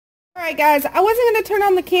Alright guys, I wasn't going to turn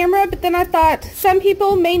on the camera, but then I thought some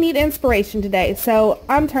people may need inspiration today, so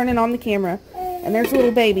I'm turning on the camera. And there's a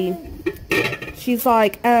little baby. She's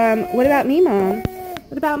like, what about me, Mom?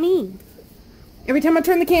 What about me? Every time I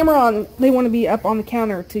turn the camera on, they want to be up on the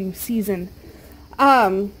counter to season.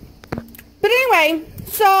 But anyway,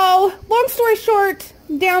 so, long story short,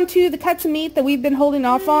 down to the cuts of meat that we've been holding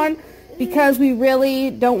off on because we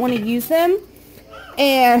really don't want to use them.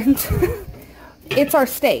 And it's our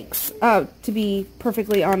steaks, to be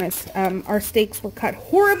perfectly honest. Our steaks were cut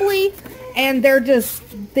horribly, and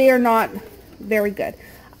they are not very good.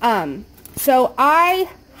 So I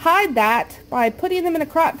hide that by putting them in a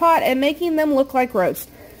crock pot and making them look like roast.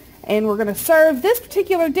 And we're going to serve this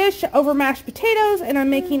particular dish over mashed potatoes, and I'm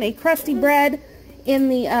making a crusty bread in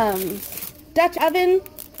the Dutch oven,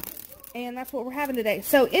 and that's what we're having today.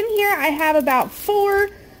 So in here I have about 4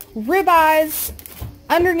 ribeyes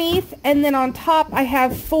underneath, and then on top I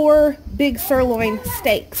have 4 big sirloin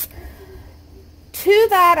steaks. To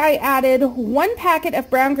that I added 1 packet of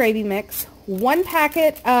brown gravy mix, 1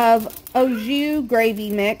 packet of au jus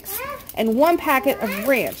gravy mix, and 1 packet of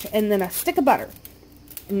ranch, and then a stick of butter.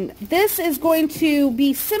 And this is going to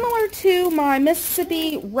be similar to my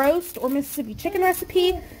Mississippi roast or Mississippi chicken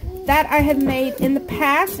recipe that I have made in the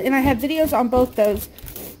past, and I have videos on both those,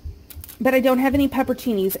 but I don't have any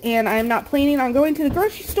pepperoncinis, and I'm not planning on going to the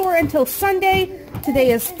grocery store until Sunday.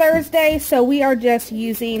 Today is Thursday, so we are just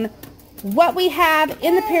using what we have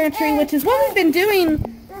in the pantry, which is what we've been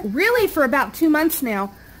doing really for about 2 months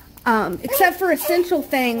now. Except for essential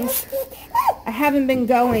things, I haven't been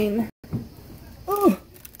going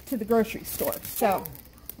to the grocery store. So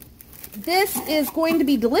this is going to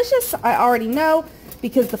be delicious. I already know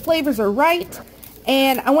because the flavors are right,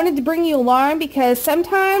 and I wanted to bring you along because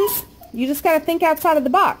sometimes you just got to think outside of the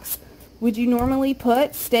box. Would you normally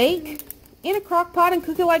put steak in a crock pot and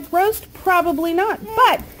cook it like roast? Probably not.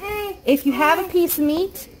 But if you have a piece of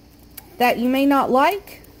meat that you may not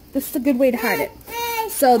like, this is a good way to hide it.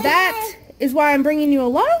 So that is why I'm bringing you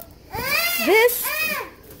along.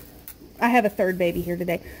 I have a third baby here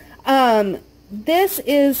today. This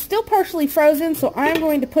is still partially frozen, so I'm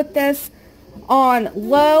going to put this on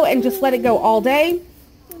low and just let it go all day.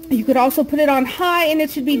 You could also put it on high, and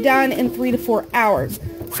it should be done in 3 to 4 hours.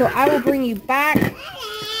 So I will bring you back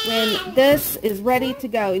when this is ready to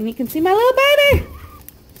go. And you can see my little baby.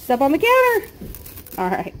 It's up on the counter.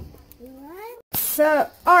 Alright. So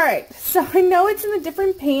I know it's in a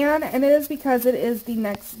different pan, and it is because it is the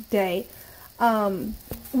next day.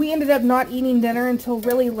 We ended up not eating dinner until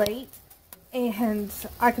really late, and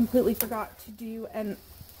I completely forgot to do an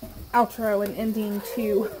outro and ending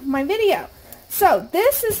to my video. So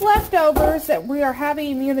this is leftovers that me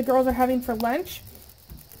and the girls are having for lunch.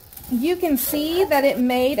 You can see that it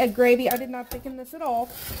made a gravy. I did not thicken this at all.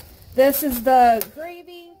 This is the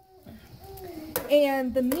gravy,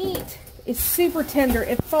 and the meat is super tender.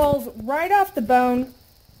 It falls right off the bone,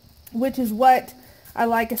 which is what I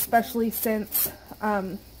like, especially since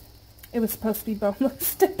it was supposed to be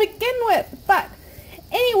boneless to begin with. But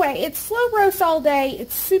anyway, it's slow roast all day.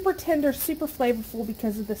 It's super tender, super flavorful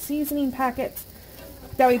because of the seasoning packets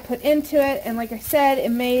that we put into it. And like I said,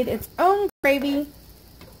 it made its own gravy.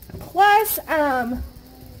 Plus,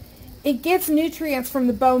 it gets nutrients from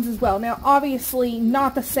the bones as well. Now, obviously,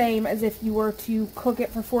 not the same as if you were to cook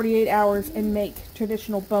it for 48 hours and make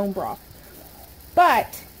traditional bone broth.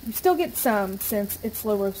 But you still get some since it's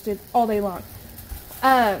slow roasted all day long.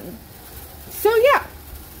 So yeah,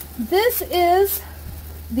 this is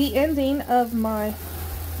the ending of my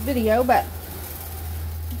video, but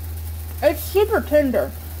it's super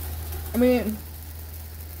tender. I mean,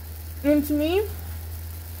 and to me,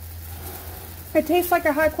 it tastes like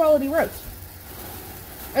a high quality roast.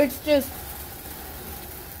 It's just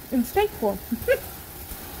in steak form.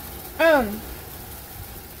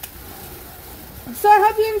 So I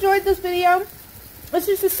hope you enjoyed this video. It's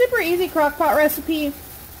just a super easy crock pot recipe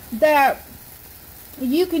that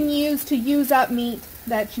you can use up meat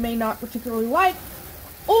that you may not particularly like,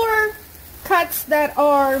 or cuts that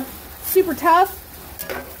are super tough,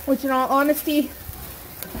 which in all honesty,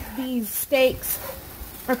 these steaks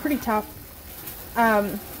are pretty tough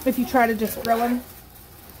if you try to just grill them.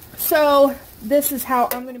 So this is how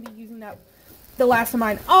I'm going to be using up the last of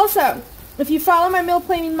mine. Also, if you follow my meal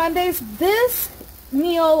planning Mondays, this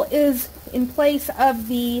meal is in place of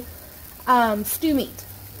the stew meat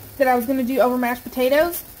that I was going to do over mashed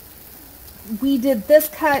potatoes. We did this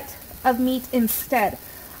cut of meat instead.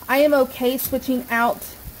 I am okay switching out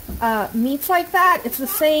meats like that. It's the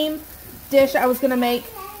same dish I was going to make,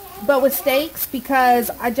 but with steaks, because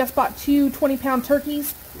I just bought 2 20-pound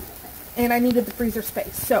turkeys, and I needed the freezer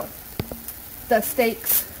space. So the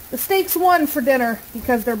steaks won for dinner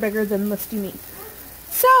because they're bigger than the stew meat.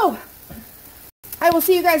 So I will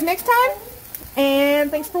see you guys next time,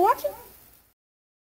 and thanks for watching.